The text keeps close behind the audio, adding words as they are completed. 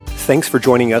Thanks for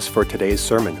joining us for today's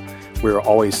sermon. We're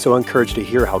always so encouraged to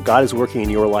hear how God is working in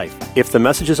your life. If the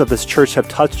messages of this church have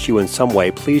touched you in some way,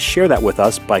 please share that with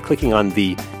us by clicking on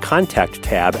the Contact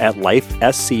tab at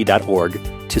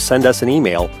lifesc.org to send us an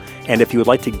email. And if you would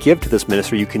like to give to this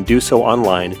ministry, you can do so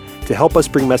online to help us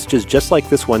bring messages just like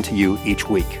this one to you each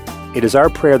week. It is our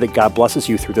prayer that God blesses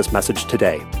you through this message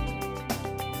today.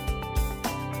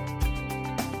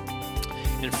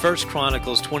 In 1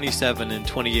 Chronicles 27 and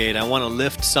 28, I want to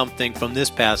lift something from this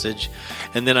passage,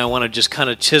 and then I want to just kind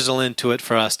of chisel into it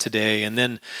for us today. And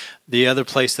then the other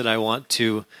place that I want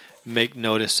to make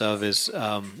notice of is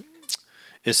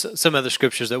some other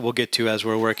scriptures that we'll get to as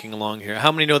we're working along here.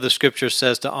 How many know the scripture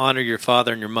says to honor your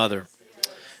father and your mother?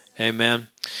 Amen.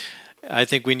 I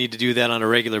think we need to do that on a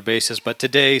regular basis, but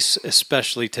today,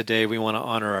 especially today, we want to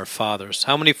honor our fathers.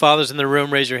 How many fathers in the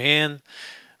room? Raise your hand.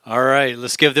 All right,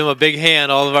 let's give them a big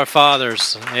hand, all of our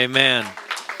fathers. Amen.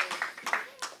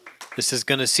 This is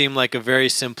going to seem like a very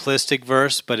simplistic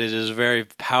verse, but it is a very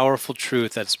powerful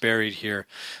truth that's buried here.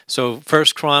 So 1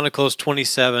 Chronicles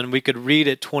 27, we could read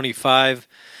at 25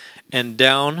 and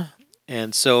down.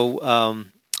 And so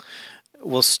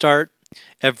we'll start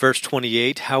at verse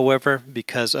 28. However,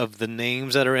 because of the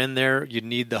names that are in there, you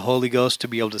need the Holy Ghost to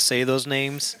be able to say those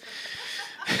names.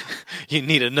 You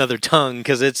need another tongue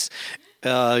because it's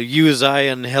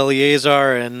Uzziah and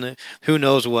Eleazar and who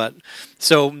knows what.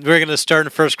 So we're going to start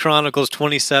in 1 Chronicles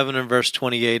 27 and verse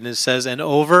 28, and it says,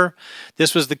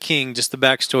 this was the king, just the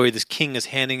backstory, this king is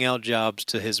handing out jobs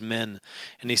to his men.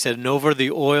 And he said, and over the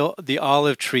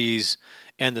olive trees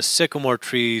and the sycamore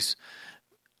trees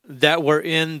that were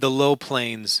in the low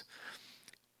plains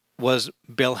was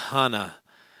Bilhah,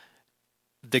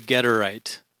 the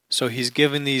Gederite. So he's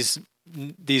giving these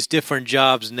different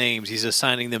jobs names. He's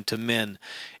assigning them to men.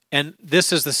 And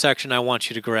this is the section I want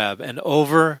you to grab. And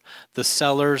over the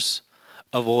cellars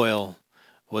of oil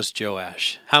was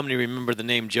Joash. How many remember the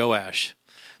name Joash?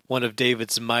 One of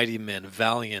David's mighty men,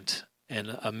 valiant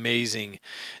and amazing,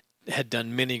 had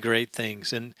done many great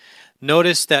things. And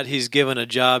notice that he's given a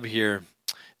job here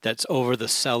that's over the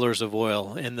cellars of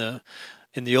oil. In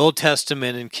the Old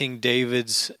Testament, in King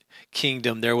David's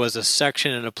kingdom, there was a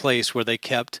section and a place where they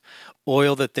kept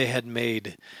oil that they had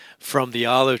made from the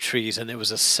olive trees, and it was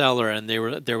a cellar, and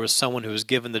there was someone who was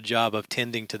given the job of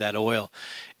tending to that oil,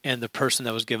 and the person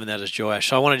that was given that is Joash.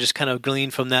 So I want to just kind of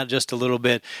glean from that just a little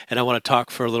bit, and I want to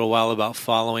talk for a little while about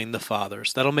following the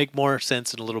fathers. That'll make more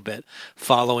sense in a little bit,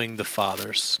 following the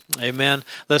fathers. Amen.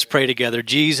 Let's pray together.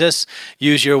 Jesus,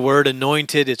 use your word,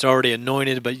 anointed. It's already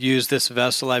anointed, but use this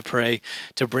vessel, I pray,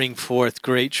 to bring forth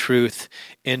great truth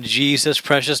in Jesus'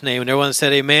 precious name. And everyone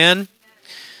said amen.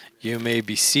 You may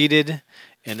be seated,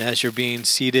 and as you're being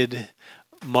seated,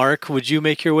 Mark, would you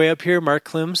make your way up here? Mark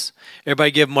Klims. Everybody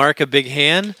give Mark a big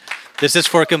hand. This is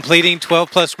for completing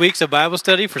 12-plus weeks of Bible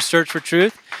study for Search for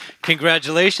Truth.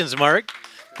 Congratulations, Mark.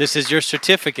 This is your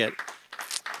certificate.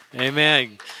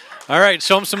 Amen. All right,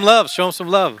 show him some love. Show him some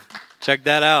love. Check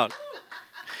that out.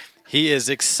 He is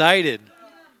excited.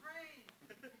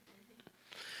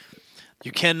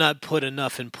 You cannot put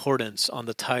enough importance on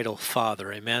the title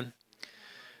Father. Amen.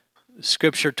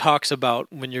 Scripture talks about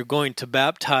when you're going to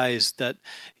baptize that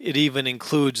it even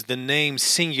includes the name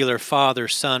singular Father,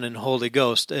 Son, and Holy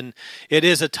Ghost. And it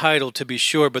is a title to be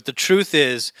sure, but the truth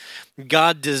is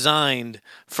God designed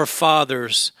for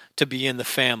fathers to be in the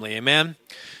family. Amen?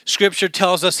 Scripture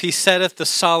tells us he setteth the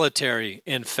solitary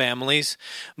in families,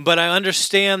 but I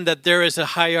understand that there is a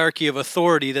hierarchy of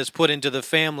authority that's put into the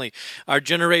family. Our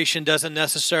generation doesn't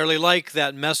necessarily like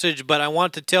that message, but I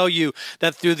want to tell you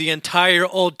that through the entire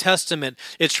Old Testament,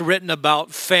 it's written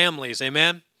about families.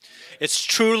 Amen? It's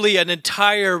truly an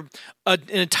entire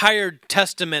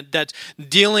testament that's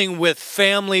dealing with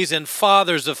families and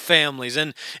fathers of families.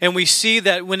 And we see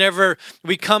that whenever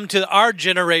we come to our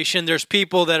generation, there's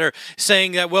people that are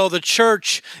saying that, well, the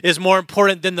church is more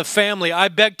important than the family. I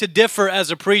beg to differ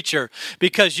as a preacher,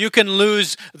 because you can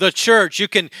lose the church. You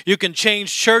can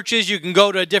change churches. You can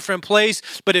go to a different place.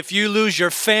 But if you lose your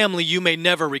family, you may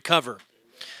never recover.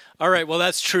 All right, well,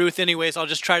 that's truth. Anyways, I'll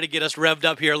just try to get us revved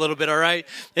up here a little bit, all right?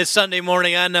 It's Sunday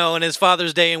morning, I know, and it's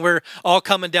Father's Day, and we're all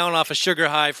coming down off a sugar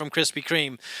high from Krispy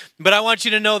Kreme. But I want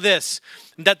you to know this.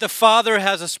 that the father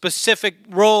has a specific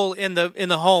role in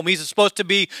the home. He's supposed to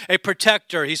be a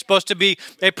protector. He's supposed to be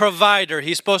a provider.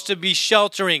 He's supposed to be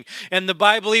sheltering. And the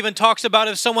Bible even talks about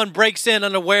if someone breaks in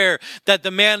unaware, that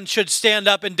the man should stand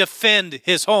up and defend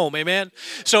his home. Amen?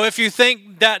 So if you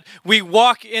think that we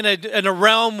walk in a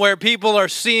realm where people are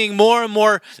seeing more and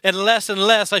more and less,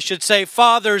 I should say,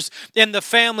 fathers in the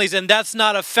families, and that's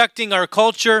not affecting our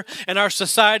culture and our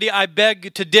society, I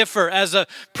beg to differ. As a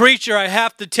preacher, I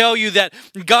have to tell you that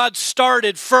God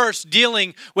started first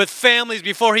dealing with families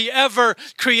before he ever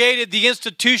created the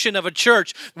institution of a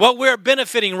church. What we're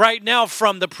benefiting right now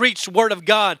from the preached word of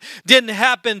God didn't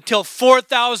happen till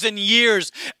 4,000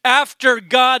 years after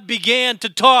God began to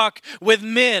talk with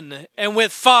men and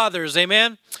with fathers.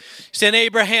 Amen? Sent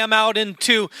Abraham out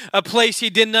into a place he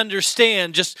didn't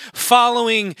understand, just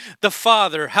following the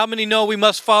Father. How many know we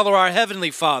must follow our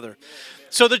Heavenly Father?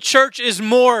 So the church is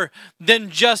more than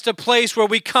just a place where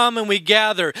we come and we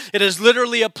gather. It is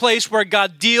literally a place where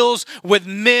God deals with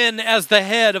men as the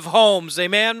head of homes.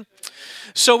 Amen?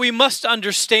 So we must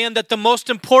understand that the most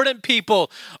important people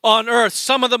on earth,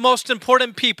 some of the most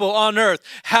important people on earth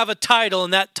have a title,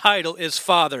 and that title is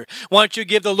Father. Why don't you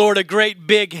give the Lord a great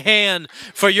big hand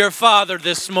for your Father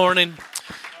this morning?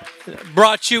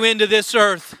 Brought you into this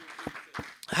earth.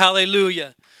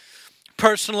 Hallelujah.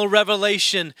 Personal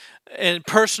revelation and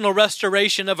personal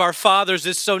restoration of our fathers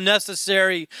is so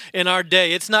necessary in our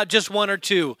day. It's not just one or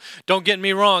two. Don't get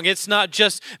me wrong. It's not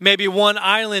just maybe one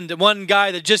island, one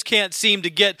guy that just can't seem to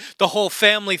get the whole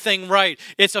family thing right.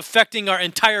 It's affecting our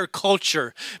entire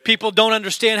culture. People don't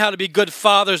understand how to be good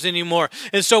fathers anymore.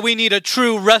 And so we need a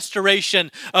true restoration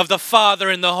of the father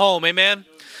in the home. Amen?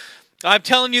 I'm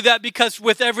telling you that because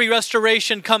with every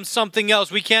restoration comes something else.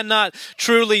 We cannot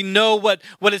truly know what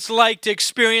it's like to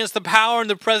experience the power and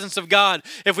the presence of God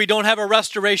if we don't have a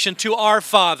restoration to our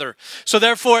Father. So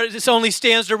therefore, it only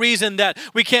stands to reason that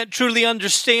we can't truly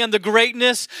understand the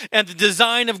greatness and the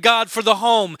design of God for the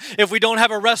home if we don't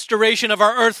have a restoration of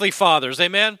our earthly fathers.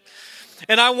 Amen?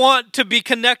 And I want to be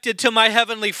connected to my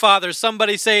Heavenly Father.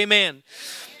 Somebody say amen.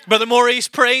 Brother Maurice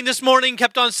praying this morning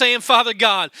kept on saying, Father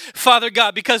God,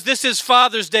 because this is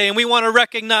Father's Day and we want to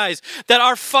recognize that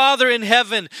our Father in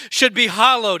heaven should be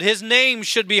hallowed. His name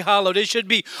should be hallowed. It should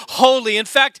be holy. In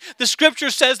fact, the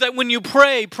scripture says that when you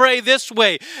pray this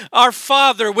way, our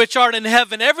Father which art in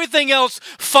heaven. Everything else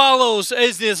follows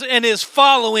and is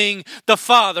following the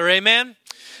Father. Amen?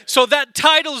 So that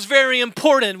title is very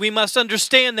important. We must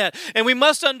understand that. And we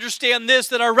must understand this,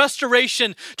 that our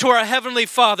restoration to our Heavenly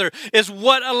Father is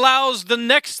what allows the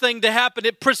next thing to happen.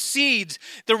 It precedes,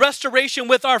 the restoration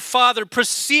with our Father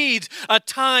precedes a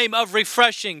time of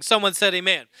refreshing. Someone said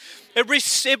amen.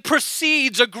 It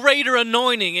precedes a greater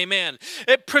anointing, amen.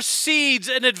 It precedes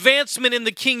an advancement in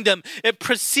the kingdom. It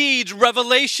precedes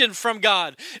revelation from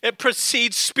God. It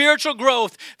precedes spiritual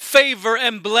growth, favor,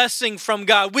 and blessing from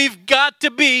God. We've got to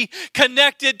be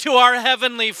connected to our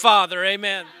Heavenly Father,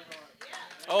 amen.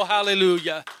 Oh,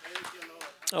 hallelujah.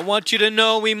 I want you to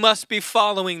know we must be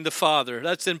following the Father.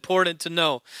 That's important to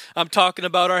know. I'm talking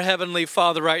about our Heavenly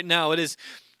Father right now. It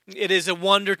is a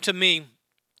wonder to me,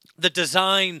 the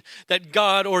design that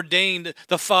God ordained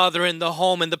the Father in the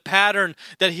home and the pattern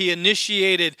that He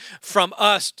initiated from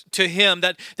us to Him,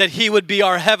 that He would be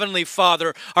our Heavenly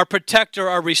Father, our protector,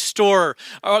 our restorer,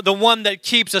 the one that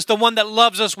keeps us, the one that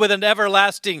loves us with an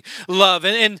everlasting love.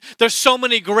 And there's so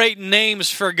many great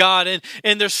names for God,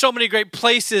 and there's so many great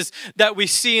places that we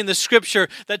see in the scripture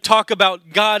that talk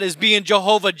about God as being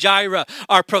Jehovah Jireh,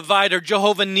 our provider,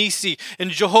 Jehovah Nisi, and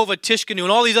Jehovah Tishkenu,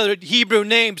 and all these other Hebrew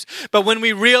names. But when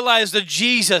we realize that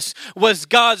Jesus was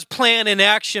God's plan in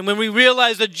action, when we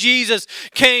realize that Jesus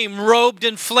came robed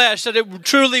in flesh, that it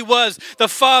truly was the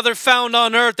Father found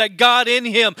on earth, that God in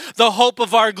Him, the hope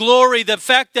of our glory, the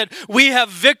fact that we have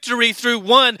victory through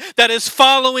one that is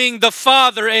following the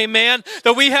Father, amen,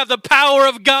 that we have the power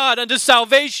of God unto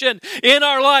salvation in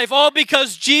our life, all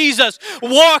because Jesus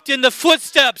walked in the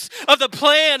footsteps of the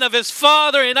plan of His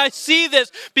Father. And I see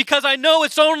this because I know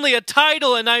it's only a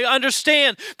title, and I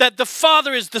understand that the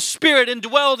Father is the Spirit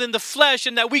indwelled in the flesh,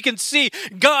 and that we can see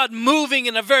God moving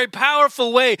in a very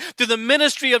powerful way through the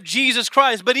ministry of Jesus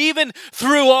Christ. But even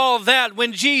through all that,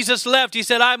 when Jesus left, He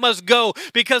said, I must go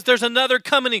because there's another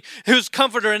coming who's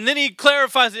comforter. And then He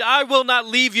clarifies that I will not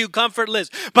leave you comfortless,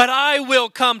 but I will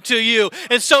come to you.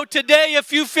 And so today,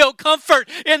 if you feel comfort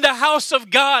in the house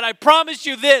of God, I promise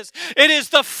you this, it is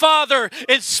the Father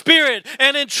in spirit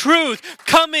and in truth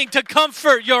coming to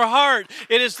comfort your heart.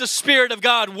 It is the Spirit of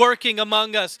God working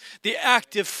among us, the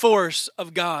active force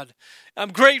of God.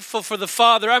 I'm grateful for the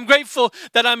Father. I'm grateful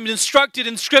that I'm instructed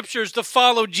in scriptures to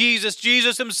follow Jesus.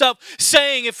 Jesus himself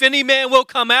saying, if any man will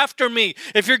come after me,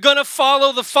 if you're going to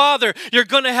follow the Father, you're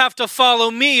going to have to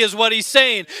follow me, is what he's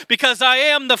saying. Because I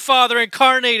am the Father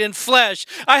incarnate in flesh.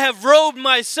 I have robed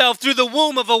myself through the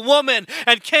womb of a woman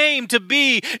and came to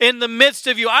be in the midst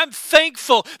of you. I'm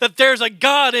thankful that there's a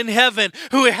God in heaven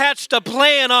who hatched a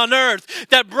plan on earth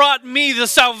that brought me the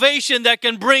salvation that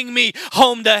can bring me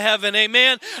home to heaven.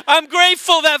 Amen. I'm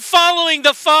grateful that following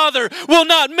the Father will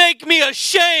not make me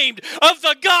ashamed of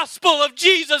the gospel of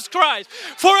Jesus Christ.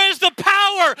 For it is the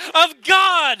power of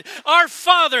God, our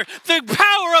Father, the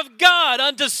power of God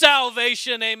unto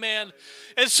salvation. Amen.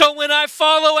 And so when I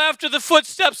follow after the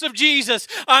footsteps of Jesus,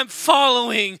 I'm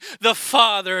following the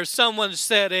Father. Someone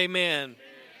said amen.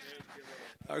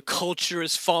 Our culture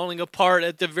is falling apart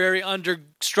at the very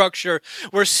understructure.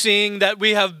 We're seeing that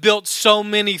we have built so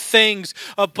many things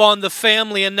upon the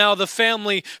family, and now the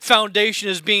family foundation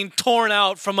is being torn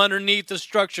out from underneath the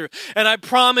structure. And I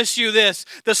promise you this,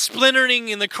 the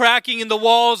splintering and the cracking in the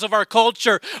walls of our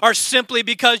culture are simply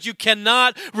because you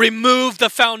cannot remove the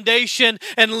foundation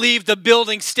and leave the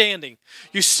building standing.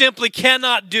 You simply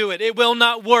cannot do it. It will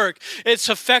not work. It's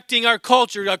affecting our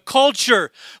culture. Our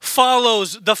culture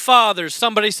follows the fathers.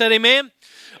 Somebody said amen.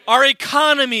 Our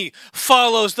economy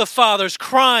follows the fathers.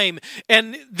 Crime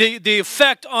and the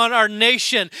effect on our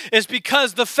nation is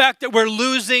because the fact that we're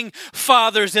losing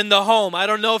fathers in the home. I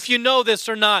don't know if you know this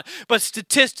or not, but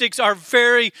statistics are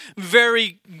very,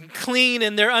 very clean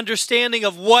in their understanding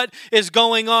of what is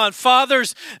going on.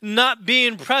 Fathers not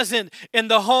being present in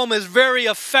the home is very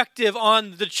effective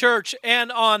on the church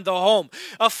and on the home.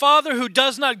 A father who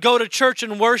does not go to church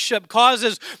and worship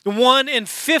causes 1 in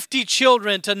 50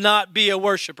 children to not be a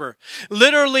worshiper.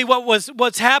 Literally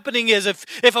what's happening is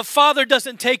if a father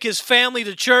doesn't take his family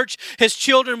to church, his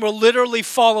children will literally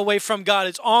fall away from God.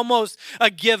 It's almost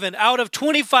a given. Out of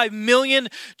 25 million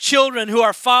children who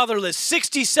are fatherless,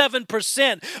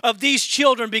 67% of these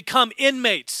children become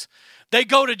inmates. They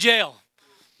go to jail.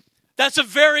 That's a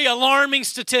very alarming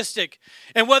statistic.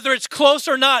 And whether it's close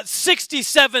or not,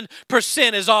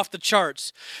 67% is off the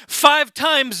charts. 5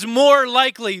 times more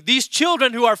likely, these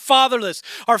children who are fatherless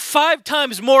are 5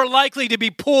 times more likely to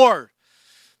be poor.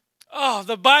 Oh,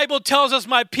 the Bible tells us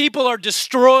my people are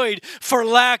destroyed for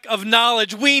lack of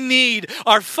knowledge. We need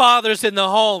our fathers in the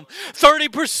home.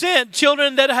 30%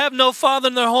 children that have no father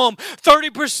in their home,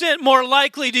 30% more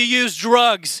likely to use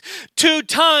drugs, 2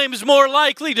 times more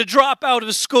likely to drop out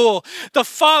of school. The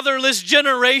fatherless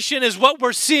generation is what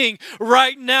we're seeing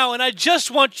right now. And I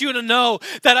just want you to know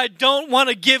that I don't want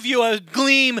to give you a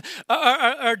gleam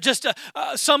or just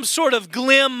some sort of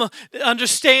glim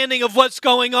understanding of what's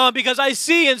going on, because I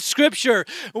see in Scripture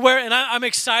where, and I'm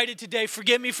excited today.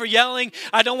 Forgive me for yelling.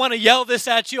 I don't want to yell this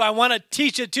at you. I want to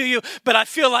teach it to you, but I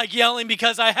feel like yelling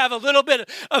because I have a little bit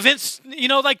of,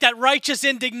 like that righteous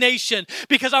indignation,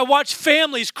 because I watch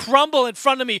families crumble in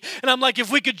front of me, and I'm like,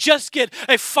 if we could just get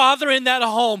a father in that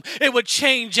home, it would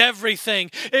change everything.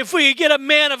 If we could get a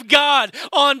man of God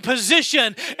on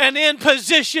position and in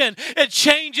position, it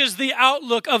changes the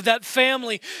outlook of that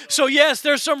family. So yes,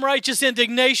 there's some righteous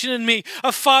indignation in me.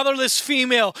 A fatherless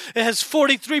female is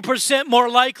 43% more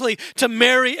likely to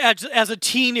marry as a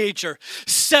teenager,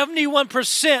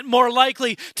 71% more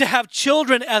likely to have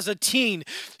children as a teen,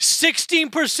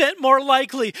 16% more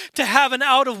likely to have an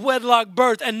out-of-wedlock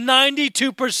birth, and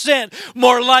 92%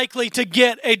 more likely to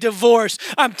get a divorce.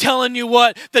 I'm telling you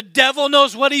what, the devil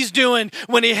knows what he's doing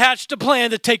when he hatched a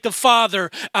plan to take the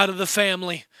father out of the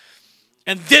family.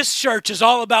 And this church is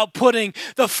all about putting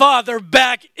the Father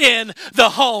back in the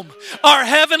home. Our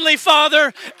Heavenly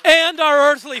Father and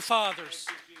our earthly fathers.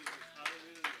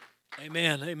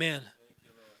 Amen, amen.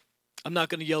 I'm not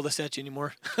going to yell this at you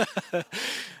anymore. I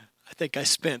think I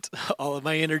spent all of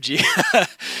my energy. I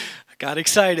got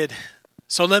excited.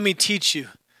 So let me teach you.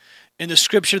 In the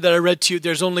scripture that I read to you,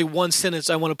 there's only one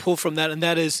sentence I want to pull from that, and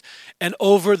that is, and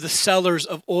over the cellars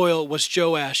of oil was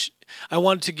Joash. I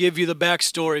wanted to give you the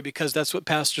backstory because that's what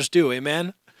pastors do,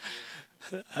 amen?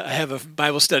 I have a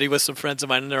Bible study with some friends of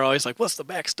mine, and they're always like, what's the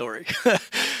backstory?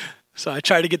 So I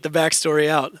try to get the backstory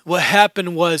out. What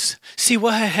happened was,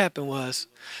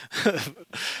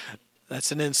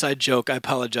 that's an inside joke. I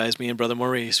apologize, me and Brother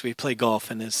Maurice. We play golf,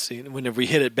 and whenever we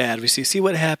hit it bad, we see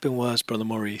what happened was, Brother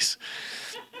Maurice.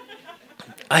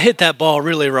 I hit that ball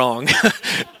really wrong.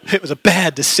 It was a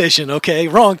bad decision, okay?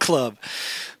 Wrong club.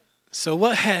 So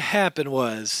what had happened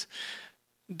was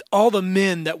all the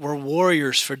men that were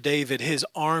warriors for David, his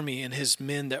army and his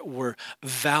men that were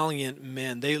valiant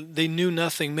men. They knew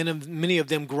nothing. Many of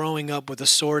them growing up with a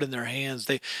sword in their hands.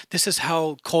 This is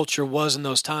how culture was in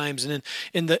those times. And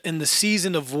in the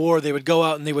season of war, they would go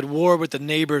out and they would war with the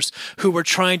neighbors who were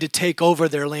trying to take over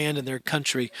their land and their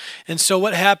country. And so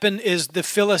what happened is the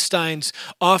Philistines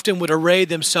often would array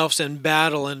themselves in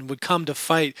battle and would come to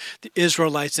fight the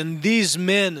Israelites. And these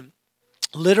men,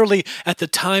 literally at the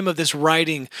time of this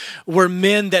writing, were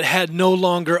men that had no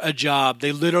longer a job.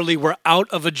 They literally were out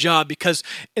of a job because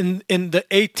in the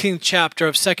 18th chapter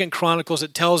of 2nd Chronicles,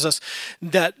 it tells us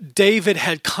that David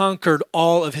had conquered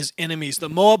all of his enemies. The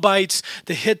Moabites,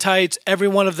 the Hittites, every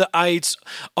one of the ites,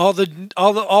 all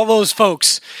those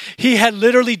folks. He had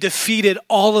literally defeated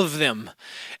all of them.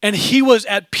 And he was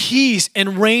at peace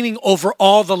and reigning over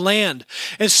all the land.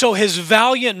 And so his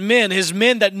valiant men, his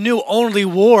men that knew only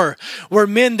war, were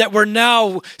men that were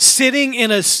now sitting in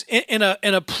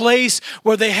a place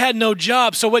where they had no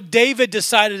job. So what David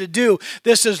decided to do,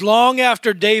 this is long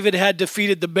after David had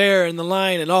defeated the bear and the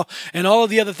lion and all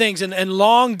of the other things, and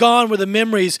long gone were the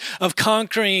memories of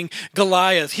conquering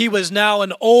Goliath. He was now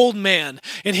an old man,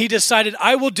 and he decided,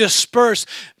 I will disperse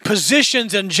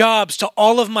positions and jobs to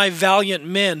all of my valiant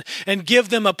men and give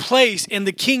them a place in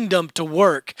the kingdom to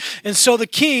work. And so the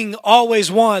king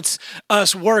always wants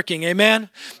us working, amen?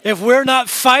 If we're not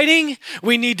fighting,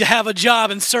 we need to have a job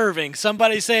in serving.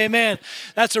 Somebody say amen.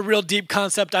 That's a real deep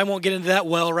concept. I won't get into that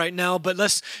well right now, but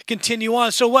let's continue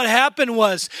on. So what happened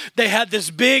was they had this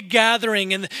big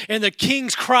gathering, and the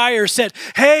king's crier said,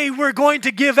 hey, we're going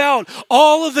to give out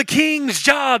all of the king's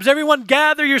jobs. Everyone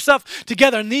gather yourself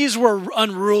together. And these were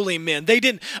unruly men. They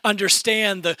didn't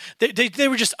understand they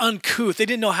were just uncouth. They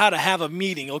didn't know how to have a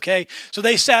meeting, okay? So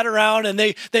they sat around and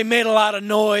they made a lot of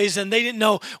noise and they didn't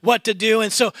know what to do.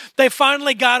 And so they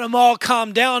finally got them all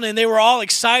calmed down and they were all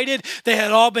excited. They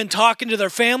had all been talking to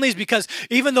their families because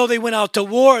even though they went out to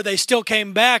war, they still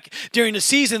came back during the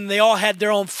season. They all had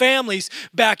their own families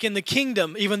back in the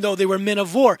kingdom, even though they were men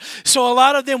of war. So a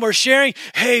lot of them were sharing,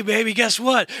 hey, baby, guess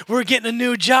what? We're getting a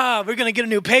new job. We're going to get a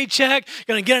new paycheck,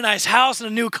 going to get a nice house and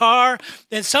a new car.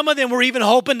 And some of them were even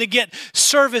hoping to get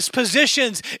service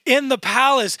positions in the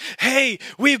palace. Hey,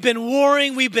 we've been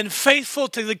warring. We've been faithful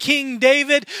to the King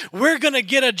David. We're going to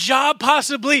get a job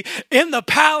possibly in the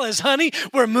palace, honey.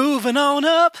 We're moving on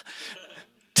up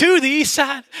to the east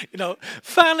side.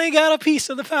 Finally got a piece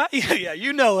of the pie. Yeah,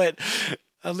 you know it.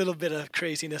 A little bit of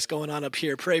craziness going on up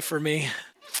here. Pray for me.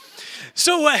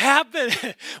 So what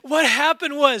happened? What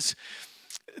happened was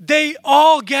they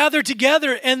all gathered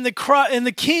together, and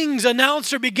the king's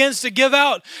announcer begins to give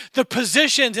out the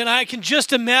positions. And I can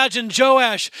just imagine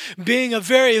Joash being a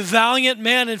very valiant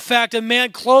man. In fact, a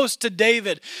man close to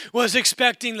David was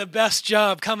expecting the best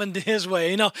job coming to his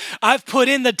way. I've put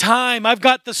in the time. I've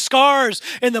got the scars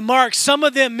and the marks, some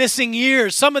of them missing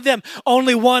ears, some of them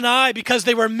only one eye because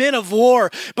they were men of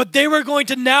war. But they were going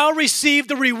to now receive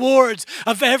the rewards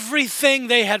of everything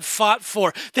they had fought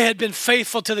for. They had been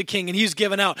faithful to the king, and he's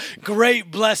given out great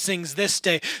blessings this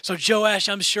day. So Joash,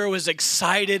 I'm sure, was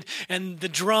excited, and the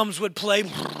drums would play,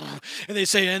 and they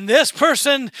say, and this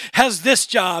person has this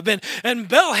job, and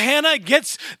Bel-Hannah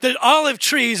gets the olive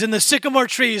trees and the sycamore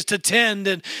trees to tend,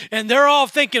 and they're all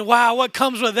thinking, wow, what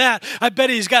comes with that? I bet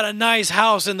he's got a nice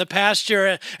house in the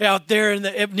pasture out there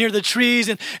near the trees,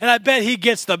 and I bet he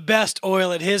gets the best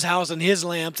oil at his house and his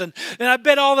lamps, and I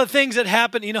bet all the things that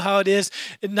happen, you know how it is,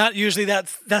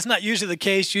 that's not usually the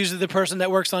case. Usually the person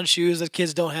that works on shoes, the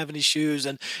kids don't have any shoes,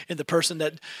 and the person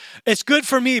that, it's good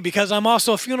for me because I'm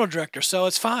also a funeral director, so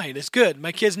it's fine, it's good.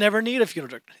 My kids never need a funeral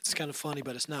director. It's kind of funny,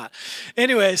 but it's not.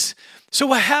 Anyways, so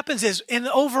what happens is, in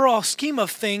the overall scheme of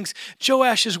things,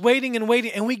 Joash is waiting, and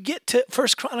we get to 1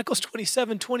 Chronicles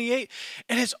 27:28,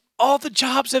 and it's all the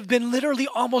jobs have been literally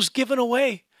almost given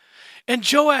away. And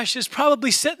Joash is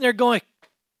probably sitting there going,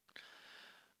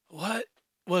 what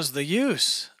was the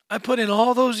use? I put in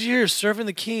all those years serving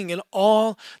the king, and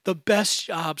all the best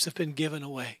jobs have been given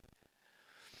away.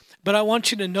 But I want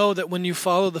you to know that when you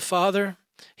follow the Father,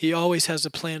 he always has a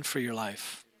plan for your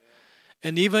life.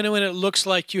 And even when it looks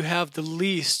like you have the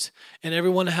least and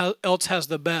everyone else has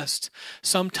the best,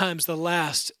 sometimes the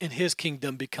last in his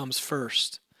kingdom becomes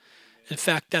first. In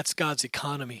fact, that's God's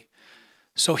economy.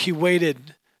 So he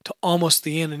waited to almost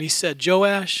the end, and he said,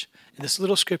 Joash, in this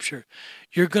little scripture,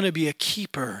 you're going to be a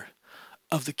keeper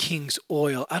of the king's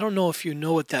oil. I don't know if you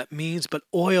know what that means, but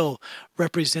oil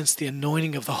represents the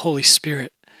anointing of the Holy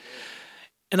Spirit.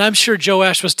 And I'm sure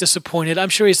Joash was disappointed. I'm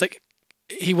sure he's like,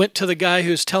 he went to the guy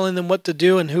who's telling them what to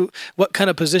do and what kind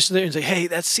of position they're in, and say, hey,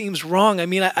 that seems wrong. I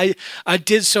mean, I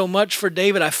did so much for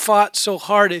David. I fought so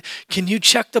hard. Can you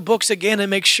check the books again and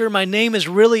make sure my name is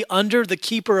really under the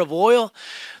keeper of oil?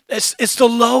 It's the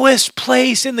lowest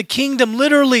place in the kingdom,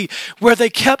 literally, where they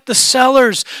kept the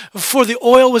cellars for the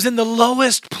oil was in the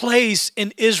lowest place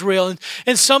in Israel.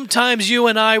 And sometimes you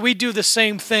and I, we do the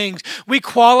same things. We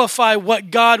qualify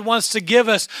what God wants to give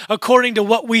us according to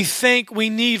what we think we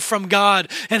need from God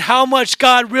and how much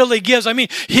God really gives. I mean,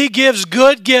 he gives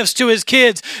good gifts to his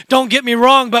kids. Don't get me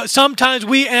wrong, but sometimes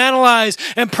we analyze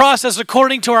and process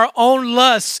according to our own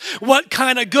lusts what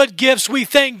kind of good gifts we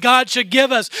think God should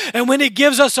give us. And when he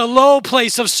gives us a low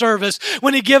place of service,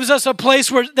 when he gives us a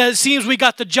place where that it seems we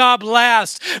got the job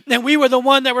last and we were the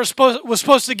one that was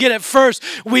supposed to get it first,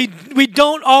 we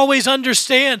don't always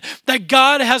understand that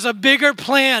God has a bigger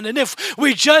plan. And if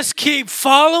we just keep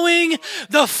following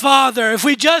the Father,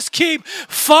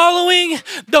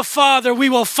 we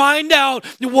will find out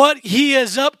what he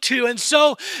is up to. And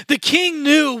so the king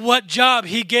knew what job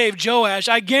he gave Joash,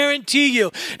 I guarantee you.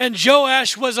 And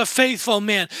Joash was a faithful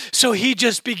man. So he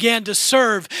just began to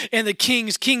serve in the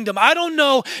king's kingdom. I don't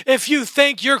know if you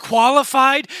think you're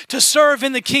qualified to serve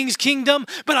in the king's kingdom,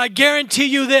 but I guarantee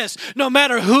you this, no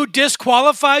matter who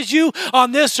disqualifies you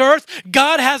on this earth,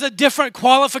 God has a different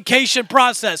qualification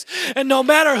process. And no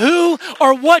matter who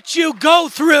or what you go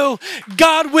through,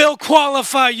 God will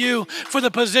qualify you for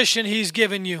the position he's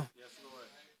given you.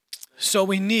 So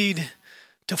we need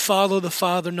to follow the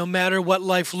Father no matter what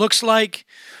life looks like,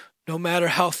 no matter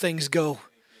how things go.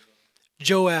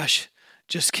 Joash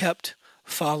just kept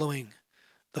following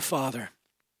the Father.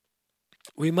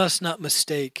 We must not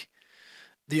mistake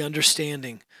the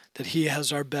understanding that he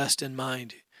has our best in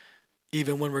mind,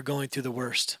 even when we're going through the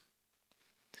worst.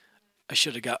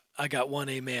 I got one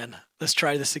amen. Let's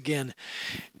try this again.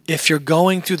 If you're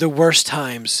going through the worst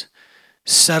times,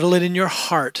 settle it in your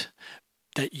heart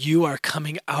that you are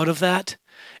coming out of that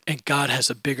and God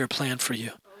has a bigger plan for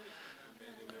you.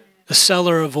 The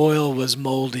cellar of oil was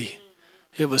moldy.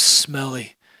 It was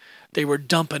smelly. They were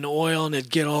dumping oil and it'd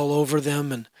get all over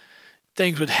them and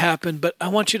things would happen. But I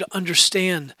want you to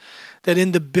understand that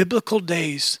in the biblical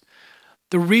days,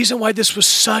 the reason why this was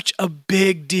such a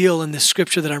big deal in this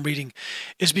scripture that I'm reading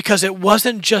is because it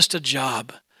wasn't just a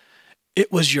job. It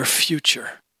was your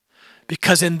future.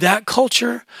 Because in that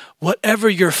culture, whatever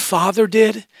your father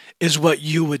did is what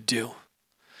you would do.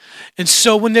 And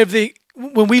so when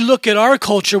we look at our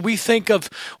culture, we think of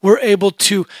we're able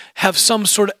to have some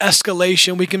sort of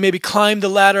escalation. We can maybe climb the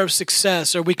ladder of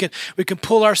success, or we can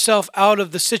pull ourselves out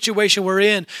of the situation we're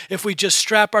in if we just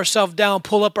strap ourselves down,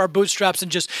 pull up our bootstraps,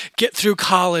 and just get through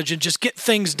college and just get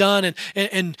things done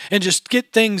and just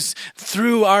get things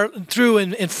through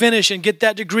and finish and get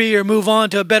that degree or move on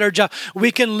to a better job.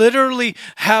 We can literally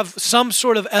have some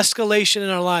sort of escalation in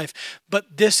our life.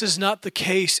 But this is not the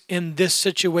case in this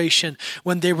situation.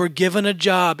 When they were given a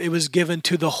job, it was given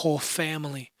to the whole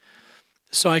family.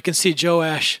 So I can see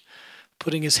Joash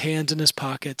putting his hands in his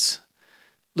pockets,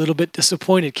 a little bit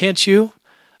disappointed, can't you?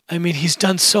 I mean, he's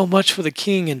done so much for the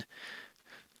king and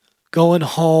going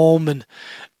home. And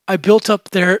I built up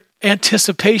their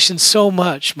anticipation so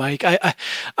much, Mike. I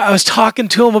was talking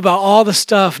to him about all the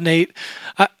stuff, Nate.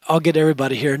 I'll get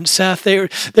everybody here. And Seth,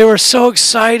 they were so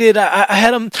excited. I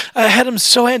had them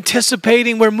so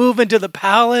anticipating. We're moving to the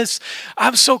palace.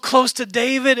 I'm so close to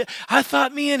David. I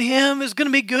thought me and him is going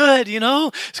to be good,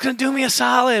 It's going to do me a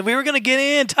solid. We were going to get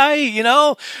in tight,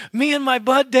 Me and my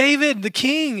bud David, the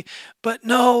king. But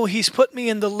no, he's put me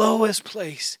in the lowest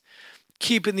place,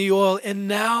 keeping the oil. And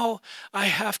now I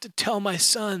have to tell my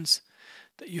sons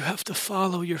that you have to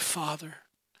follow your father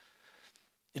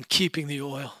in keeping the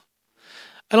oil.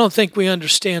 I don't think we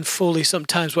understand fully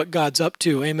sometimes what God's up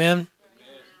to. Amen?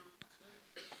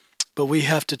 But we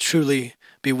have to truly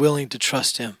be willing to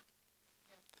trust him.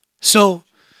 So,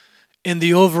 in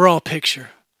the overall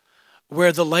picture,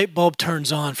 where the light bulb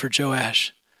turns on for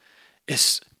Joash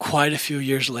is quite a few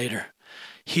years later.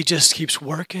 He just keeps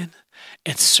working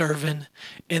and serving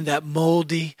in that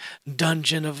moldy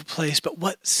dungeon of a place. But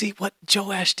what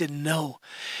Joash didn't know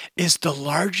is the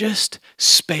largest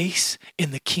space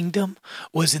in the kingdom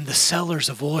was in the cellars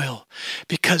of oil,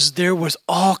 because there was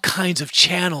all kinds of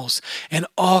channels and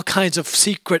all kinds of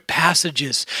secret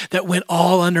passages that went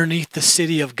all underneath the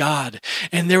city of God.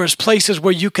 And there was places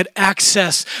where you could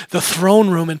access the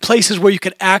throne room and places where you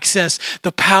could access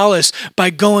the palace by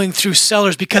going through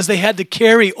cellars, because they had to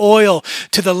carry oil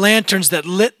to the lantern lanterns that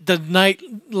lit the night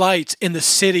lights in the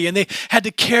city, and they had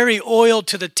to carry oil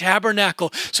to the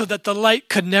tabernacle so that the light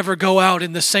could never go out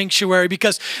in the sanctuary,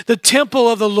 because the temple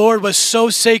of the Lord was so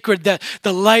sacred that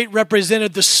the light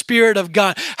represented the Spirit of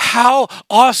God. How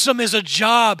awesome is a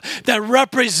job that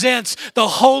represents the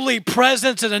holy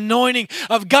presence and anointing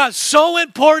of God. So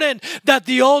important that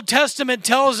the Old Testament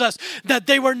tells us that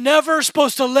they were never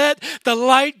supposed to let the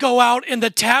light go out in the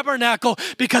tabernacle,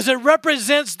 because it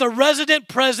represents the resident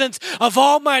presence of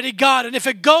Almighty God. And if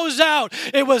it goes out,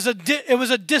 it was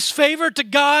a disfavor to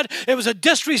God. It was a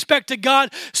disrespect to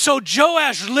God. So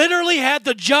Joash literally had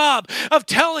the job of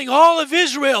telling all of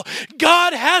Israel,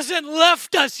 God hasn't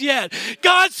left us yet.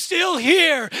 God's still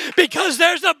here, because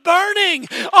there's a burning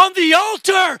on the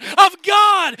altar of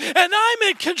God, and I'm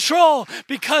in control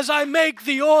because I make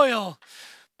the oil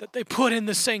that they put in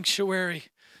the sanctuary.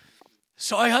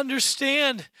 So I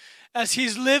understand, as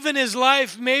he's living his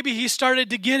life, maybe he started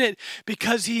to get it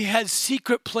because he had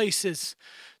secret places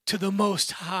to the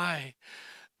Most High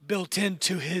built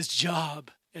into his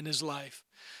job in his life.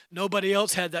 Nobody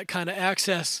else had that kind of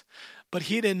access, but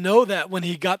he didn't know that when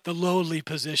he got the lowly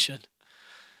position.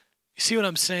 You see what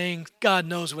I'm saying? God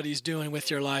knows what he's doing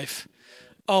with your life.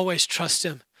 Always trust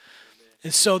him.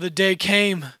 And so the day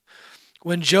came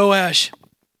when Joash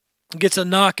gets a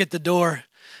knock at the door.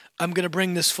 I'm going to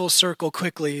bring this full circle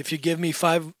quickly. If you give me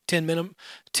 10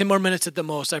 more minutes at the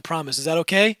most, I promise. Is that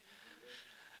okay?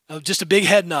 Just a big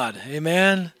head nod.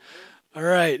 Amen. All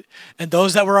right. And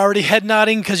those that were already head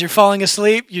nodding because you're falling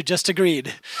asleep, you just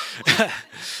agreed.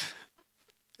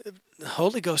 The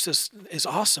Holy Ghost is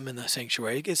awesome in the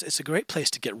sanctuary. It's a great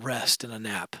place to get rest and a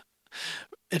nap.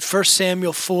 In 1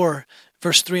 Samuel 4,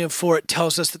 verse 3 and 4, it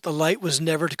tells us that the light was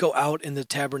never to go out in the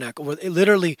tabernacle.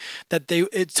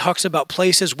 It talks about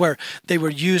places where they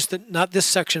were used, not this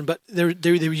section, but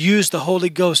they used the Holy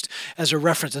Ghost as a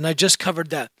reference. And I just covered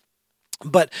that.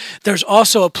 But there's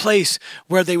also a place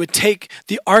where they would take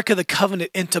the Ark of the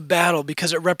Covenant into battle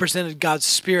because it represented God's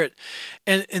Spirit.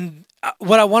 And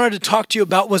what I wanted to talk to you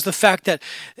about was the fact that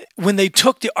when they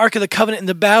took the Ark of the Covenant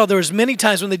into battle, there was many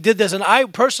times when they did this, and I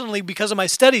personally, because of my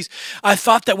studies, I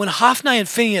thought that when Hophni and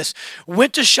Phinehas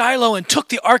went to Shiloh and took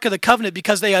the Ark of the Covenant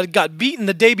because they had got beaten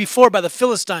the day before by the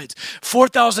Philistines,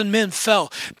 4,000 men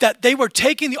fell, that they were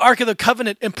taking the Ark of the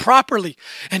Covenant improperly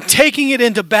and taking it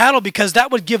into battle because that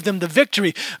would give them the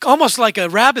victory, almost like a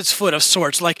rabbit's foot of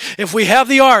sorts. Like, if we have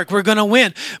the Ark, we're going to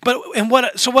win.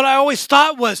 So what I always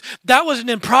thought was that was an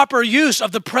improper use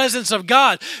of the presence of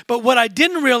God. But what I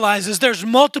didn't realize is there's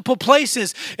multiple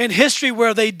places in history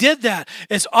where they did that.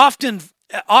 It's often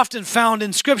found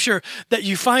in Scripture that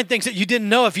you find things that you didn't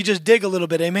know if you just dig a little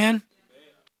bit. Amen?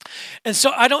 And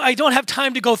so I don't have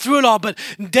time to go through it all, but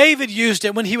David used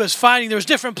it when he was fighting. There was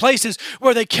different places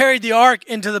where they carried the ark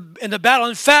into battle.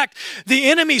 In fact, the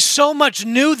enemy so much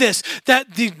knew this that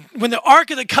when the Ark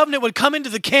of the Covenant would come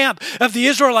into the camp of the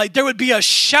Israelite, there would be a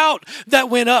shout that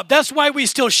went up. That's why we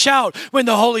still shout when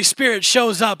the Holy Spirit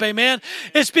shows up. Amen?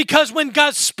 It's because when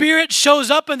God's Spirit shows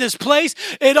up in this place,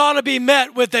 it ought to be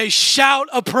met with a shout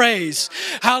of praise.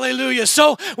 Hallelujah.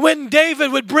 So when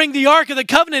David would bring the Ark of the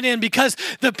Covenant in, because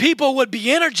the people would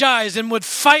be energized and would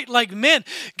fight like men,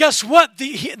 guess what?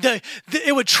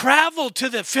 It would travel to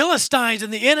the Philistines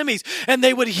and the enemies, and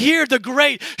they would hear the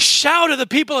great shout of the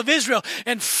people of Israel,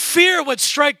 and fear would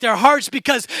strike their hearts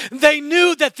because they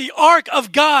knew that the Ark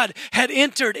of God had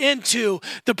entered into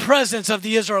the presence of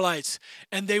the Israelites,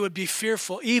 and they would be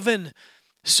fearful, even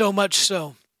so much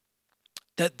so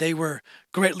that they were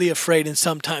greatly afraid and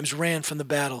sometimes ran from the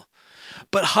battle.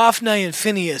 But Hophni and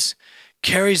Phinehas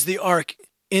carries the ark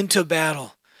into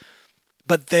battle,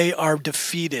 but they are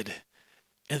defeated,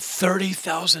 and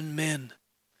 30,000 men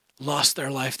lost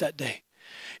their life that day.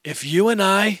 If you and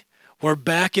I were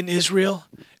back in Israel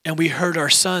and we heard our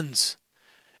sons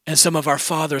and some of our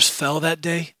fathers fell that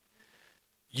day,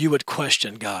 you would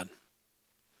question God.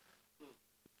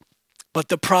 But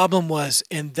the problem was,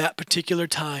 in that particular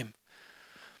time,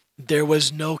 there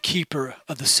was no keeper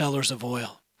of the cellars of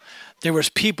oil. There was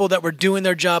people that were doing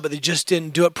their job, but they just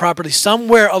didn't do it properly.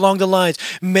 Somewhere along the lines,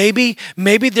 maybe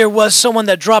there was someone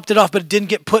that dropped it off, but it didn't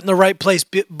get put in the right place.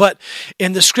 But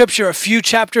in the Scripture, a few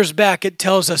chapters back, it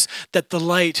tells us that the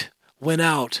light went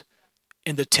out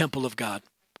in the temple of God.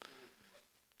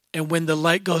 And when the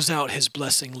light goes out, his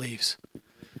blessing leaves.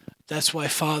 That's why,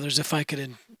 fathers, if I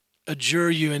could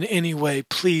adjure you in any way,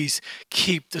 please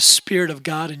keep the Spirit of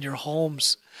God in your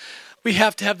homes. We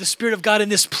have to have the Spirit of God in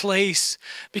this place,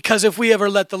 because if we ever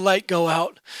let the light go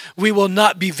out, we will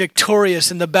not be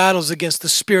victorious in the battles against the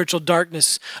spiritual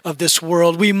darkness of this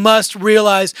world. We must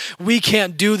realize we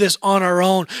can't do this on our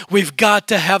own. We've got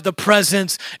to have the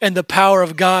presence and the power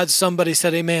of God. Somebody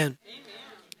said amen.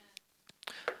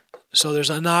 So there's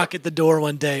a knock at the door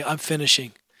one day. I'm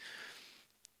finishing.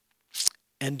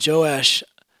 And Joash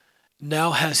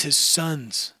now has his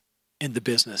sons in the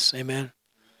business. Amen.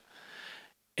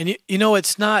 And you know,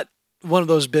 it's not one of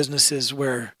those businesses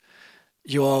where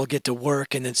you all get to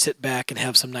work and then sit back and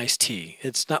have some nice tea.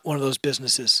 It's not one of those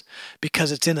businesses,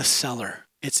 because it's in a cellar.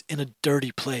 It's in a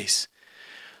dirty place.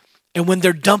 And when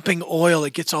they're dumping oil,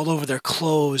 it gets all over their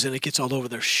clothes and it gets all over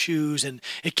their shoes and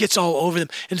it gets all over them.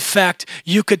 In fact,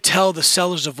 you could tell the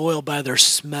sellers of oil by their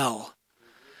smell,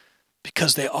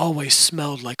 because they always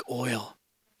smelled like oil.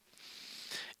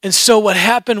 And so what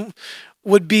happened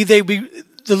would be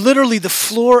literally the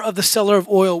floor of the cellar of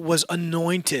oil was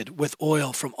anointed with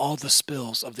oil from all the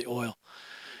spills of the oil.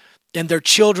 And their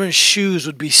children's shoes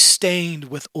would be stained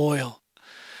with oil.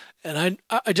 And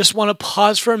I just want to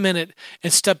pause for a minute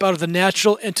and step out of the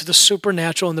natural into the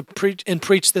supernatural and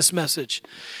preach this message.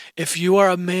 If you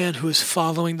are a man who is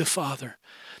following the Father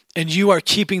and you are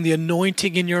keeping the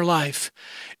anointing in your life,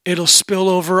 it'll spill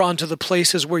over onto the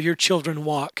places where your children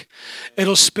walk.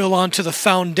 It'll spill onto the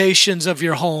foundations of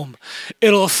your home.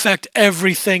 It'll affect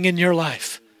everything in your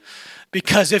life.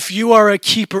 Because if you are a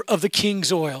keeper of the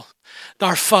King's oil,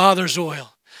 our Father's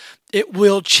oil, it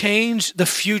will change the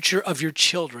future of your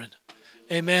children.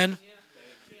 Amen?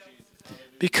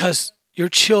 Because your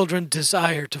children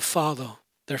desire to follow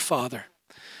their father.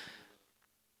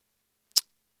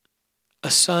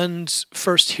 A son's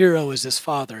first hero is his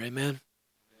father. Amen?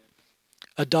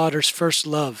 A daughter's first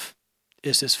love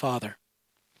is his father.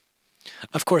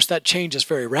 Of course, that changes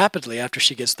very rapidly after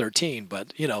she gets 13,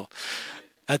 but,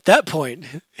 at that point,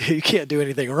 you can't do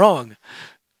anything wrong.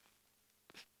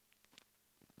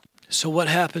 So what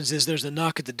happens is there's a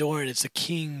knock at the door, and it's the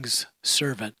king's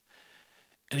servant.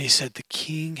 And he said, the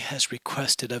king has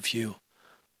requested of you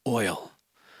oil.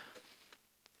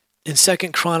 In 2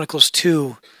 Chronicles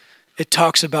 2, it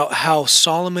talks about how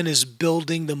Solomon is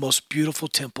building the most beautiful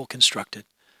temple constructed.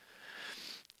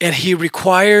 And he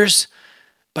requires,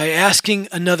 by asking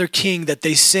another king, that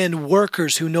they send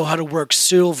workers who know how to work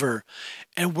silver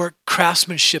and work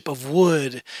craftsmanship of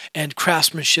wood and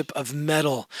craftsmanship of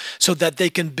metal, so that they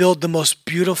can build the most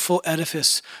beautiful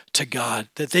edifice to God,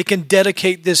 that they can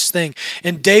dedicate this thing.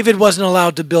 And David wasn't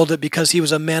allowed to build it because he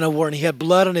was a man of war and he had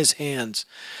blood on his hands.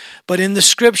 But in the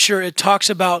scripture, it talks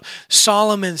about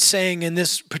Solomon saying in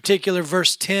this particular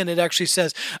verse 10, it actually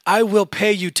says, I will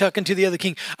pay you, talking to the other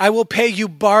king, I will pay you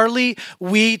barley,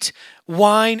 wheat,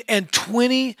 wine, and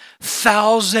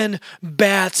 20,000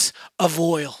 baths of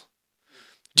oil.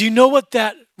 Do you know what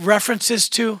that references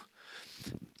to?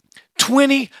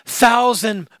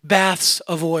 20,000 baths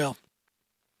of oil.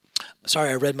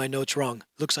 Sorry, I read my notes wrong.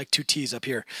 Looks like 2 T's up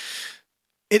here.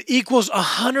 It equals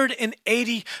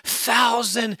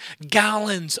 180,000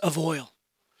 gallons of oil.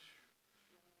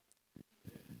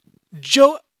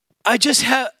 I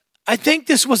think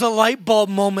this was a light bulb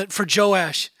moment for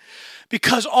Joash,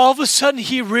 because all of a sudden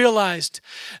he realized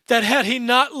that had he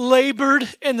not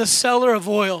labored in the cellar of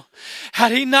oil,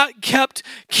 had he not kept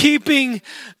keeping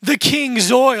the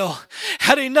king's oil,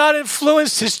 had he not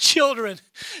influenced his children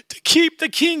to keep the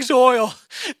king's oil,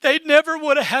 they never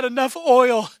would have had enough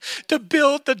oil to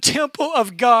build the temple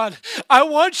of God. I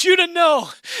want you to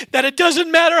know that it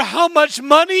doesn't matter how much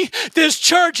money this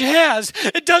church has.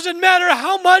 It doesn't matter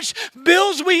how much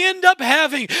bills we end up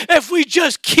having. If we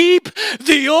just keep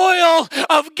the oil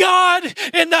of God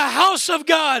in the house of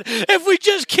God, if we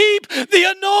just keep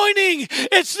the anointing,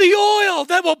 it's the oil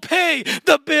that will pay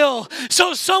the bill.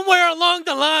 So somewhere along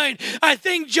the line, I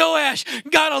think Joash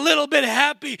got a little bit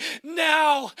happy.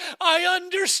 Now I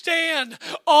understand.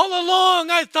 All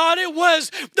along I thought it was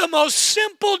the most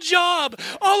simple job.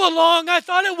 All along I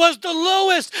thought it was the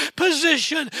lowest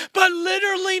position. But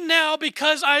literally now,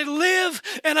 because I live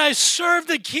and I serve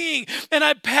the King and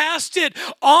I passed it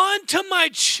on to my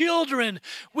children,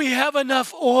 we have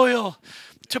enough oil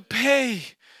to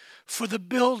pay for the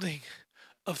building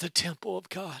of the temple of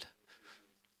God.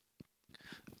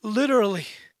 Literally,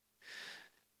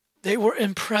 they were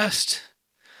impressed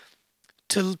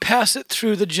to pass it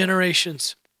through the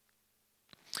generations.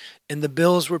 And the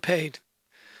bills were paid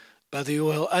by the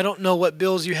oil. I don't know what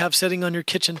bills you have sitting on your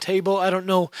kitchen table. I don't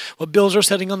know what bills are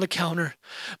sitting on the counter.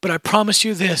 But I promise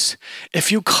you this, if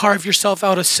you carve yourself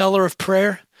out a cellar of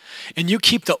prayer and you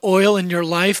keep the oil in your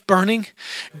life burning,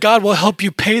 God will help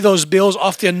you pay those bills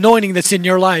off the anointing that's in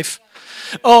your life.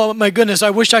 Oh my goodness, I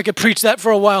wish I could preach that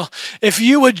for a while. If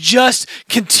you would just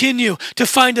continue to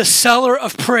find a cellar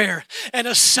of prayer and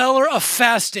a cellar of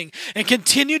fasting and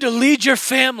continue to lead your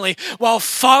family while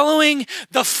following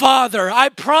the Father, I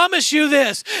promise you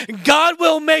this, God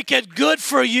will make it good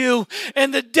for you,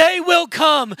 and the day will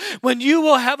come when you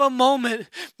will have a moment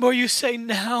where you say,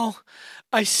 now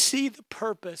I see the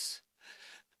purpose.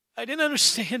 I didn't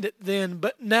understand it then,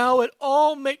 but now it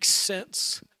all makes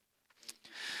sense.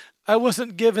 I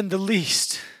wasn't given the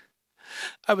least.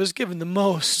 I was given the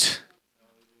most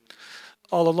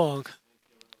all along.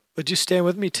 Would you stand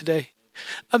with me today?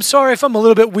 I'm sorry if I'm a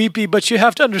little bit weepy, but you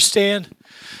have to understand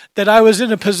that I was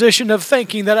in a position of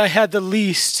thinking that I had the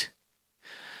least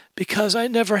because I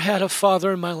never had a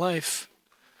father in my life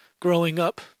growing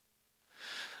up.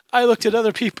 I looked at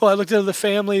other people, I looked at other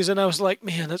families, and I was like,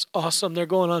 man, that's awesome. They're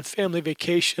going on family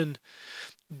vacation.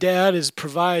 Dad is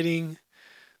providing.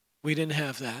 We didn't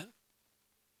have that.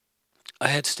 I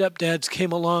had stepdads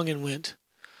came along and went.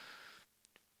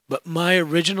 But my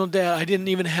original dad, I don't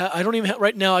even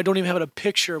have a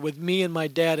picture with me and my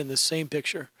dad in the same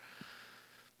picture.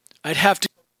 I'd have to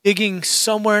go digging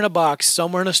somewhere in a box,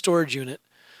 somewhere in a storage unit,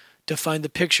 to find the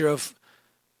picture of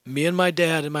me and my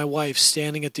dad and my wife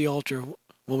standing at the altar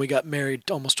when we got married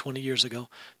almost 20 years ago.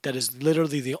 That is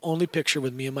literally the only picture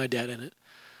with me and my dad in it.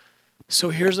 So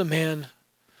here's a man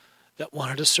that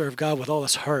wanted to serve God with all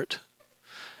his heart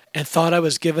and thought I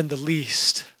was given the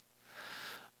least.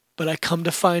 But I come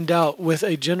to find out, with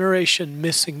a generation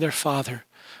missing their father,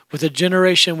 with a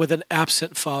generation with an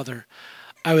absent father,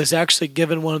 I was actually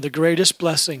given one of the greatest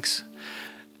blessings.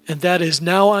 And that is,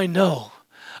 now I know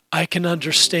I can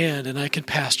understand and I can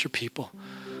pastor people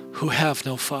who have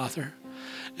no father.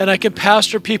 And I can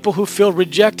pastor people who feel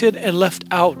rejected and left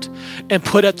out and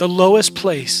put at the lowest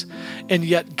place. And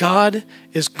yet God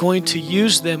is going to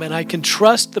use them, and I can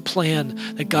trust the plan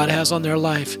that God has on their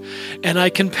life. And I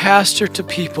can pastor to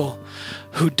people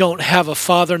who don't have a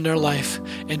father in their life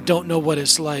and don't know what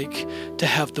it's like to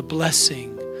have the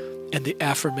blessing and the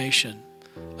affirmation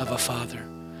of a father.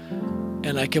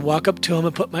 And I can walk up to them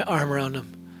and put my arm around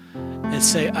them and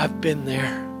say, I've been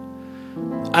there.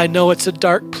 I know it's a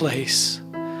dark place.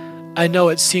 I know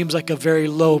it seems like a very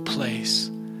low place,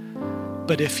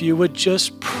 but if you would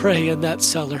just pray in that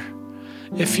cellar,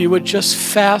 if you would just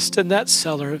fast in that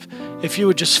cellar, if you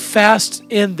would just fast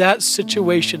in that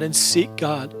situation and seek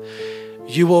God,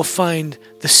 you will find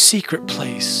the secret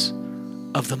place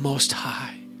of the Most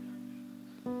High.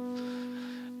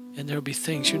 And there will be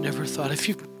things you never thought. If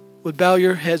you would bow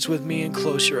your heads with me and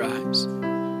close your eyes.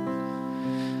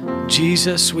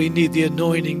 Jesus, we need the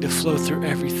anointing to flow through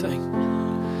everything.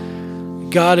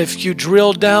 God, if you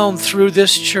drill down through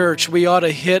this church, we ought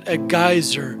to hit a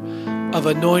geyser of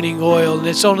anointing oil. And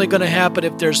it's only going to happen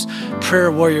if there's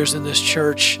prayer warriors in this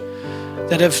church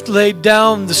that have laid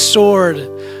down the sword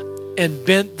and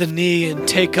bent the knee and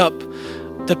take up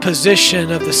the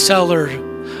position of the cellar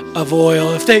of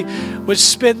oil. If they would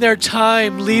spend their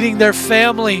time leading their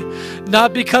family,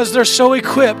 not because they're so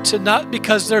equipped and not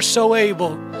because they're so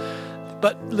able,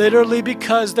 but literally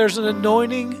because there's an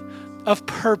anointing of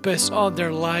purpose on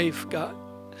their life, God.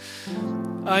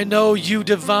 I know you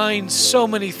divine so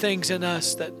many things in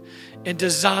us and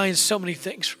design so many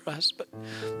things for us, but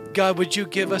God, would you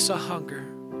give us a hunger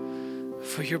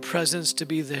for your presence to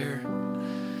be there?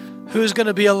 Who's going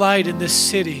to be a light in this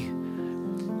city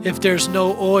if there's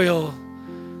no oil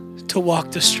to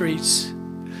walk the streets?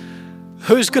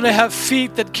 Who's going to have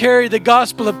feet that carry the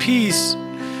gospel of peace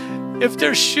if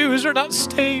their shoes are not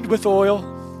stained with oil?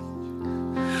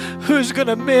 Who's going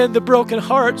to mend the broken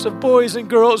hearts of boys and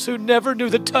girls who never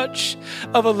knew the touch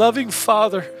of a loving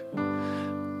Father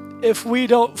if we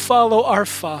don't follow our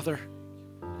Father?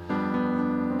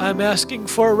 I'm asking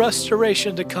for a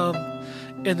restoration to come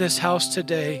in this house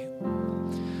today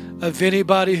of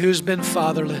anybody who's been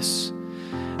fatherless.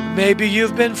 Maybe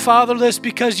you've been fatherless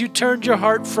because you turned your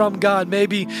heart from God.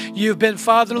 Maybe you've been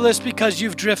fatherless because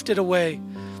you've drifted away.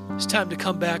 It's time to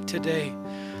come back today.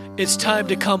 It's time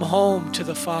to come home to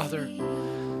the Father.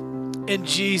 In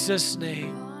Jesus'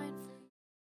 name.